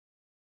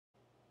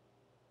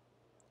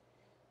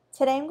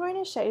Today I'm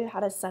going to show you how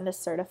to send a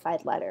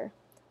certified letter.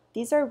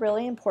 These are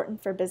really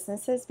important for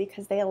businesses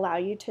because they allow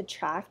you to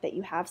track that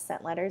you have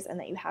sent letters and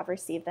that you have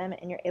received them,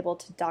 and you're able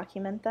to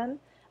document them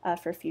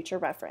for future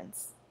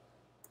reference.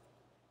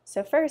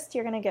 So first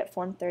you're going to get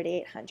Form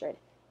 3800.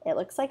 It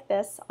looks like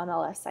this. On the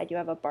left side you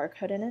have a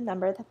barcode and a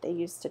number that they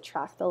use to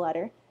track the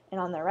letter,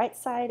 and on the right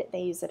side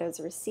they use it as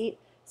a receipt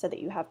so that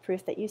you have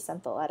proof that you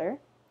sent the letter.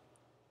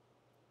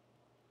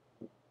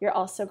 You're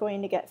also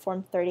going to get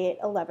Form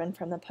 3811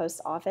 from the post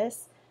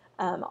office.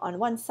 On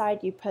one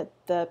side you put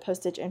the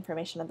postage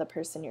information of the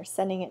person you're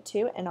sending it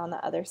to, and on the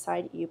other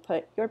side you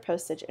put your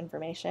postage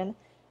information.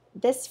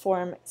 This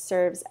form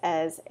serves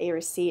as a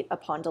receipt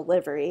upon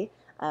delivery.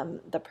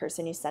 The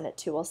person you send it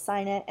to will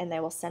sign it and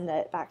they will send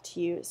it back to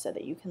you so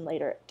that you can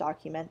later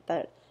document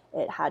that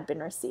it had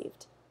been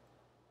received.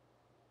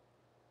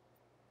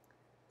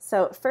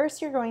 So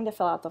first you're going to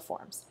fill out the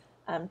forms.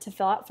 To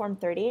fill out Form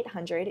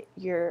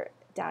 3800,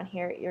 down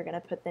here you're going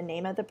to put the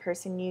name of the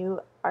person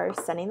you are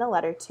sending the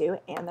letter to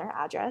and their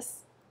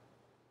address.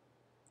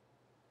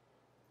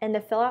 And to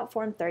fill out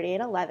Form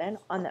 3811,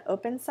 on the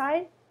open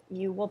side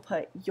you will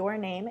put your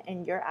name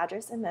and your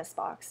address in this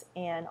box,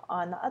 and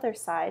on the other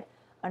side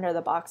under the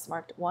box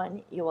marked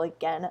 1 you will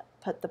again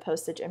put the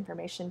postage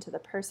information to the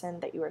person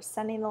that you are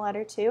sending the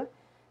letter to,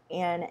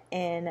 and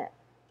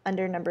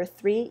under number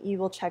 3 you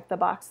will check the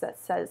box that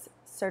says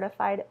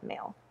certified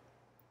mail.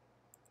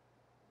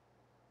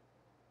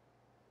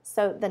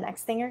 So the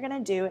next thing you're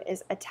going to do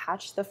is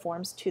attach the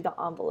forms to the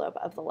envelope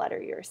of the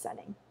letter you're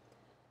sending.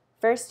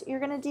 First, you're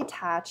going to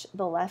detach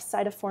the left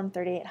side of Form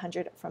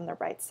 3800 from the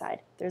right side.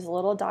 There's a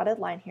little dotted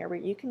line here where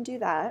you can do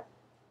that.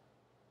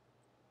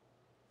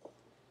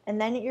 And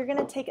then you're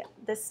going to take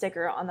the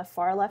sticker on the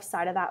far left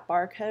side of that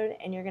barcode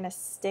and you're going to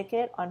stick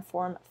it on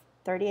Form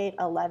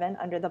 3811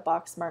 under the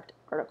box marked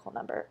article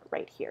number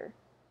right here.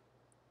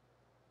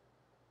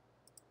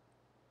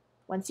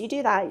 Once you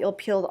do that, you'll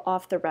peel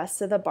off the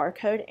rest of the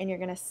barcode and you're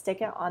going to stick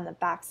it on the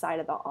back side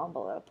of the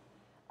envelope.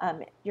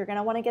 You're going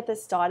to want to get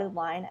this dotted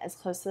line as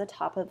close to the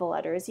top of the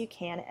letter as you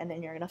can, and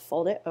then you're going to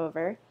fold it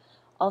over.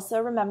 Also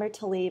remember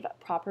to leave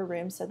proper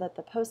room so that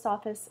the post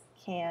office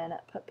can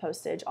put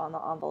postage on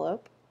the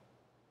envelope.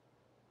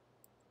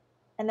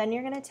 And then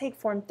you're going to take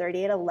Form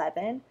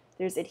 3811.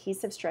 There's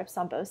adhesive strips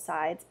on both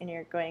sides and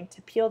you're going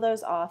to peel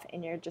those off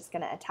and you're just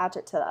going to attach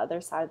it to the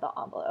other side of the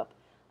envelope.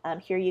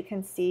 Here you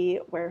can see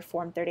where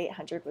Form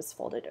 3800 was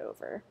folded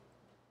over.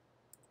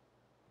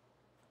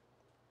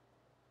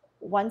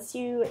 Once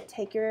you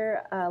take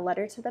your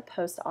letter to the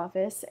post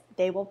office,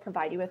 they will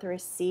provide you with a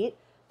receipt.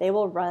 They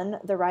will run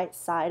the right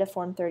side of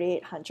Form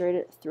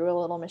 3800 through a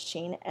little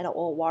machine and it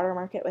will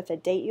watermark it with the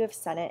date you have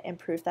sent it and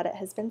proof that it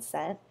has been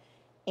sent.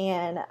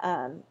 And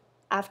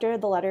after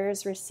the letter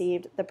is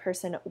received, the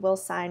person will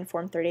sign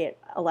Form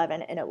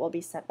 3811 and it will be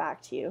sent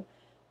back to you.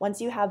 Once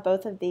you have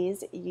both of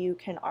these, you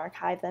can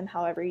archive them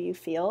however you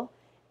feel,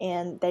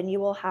 and then you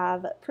will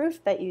have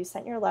proof that you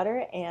sent your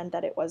letter and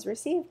that it was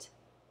received.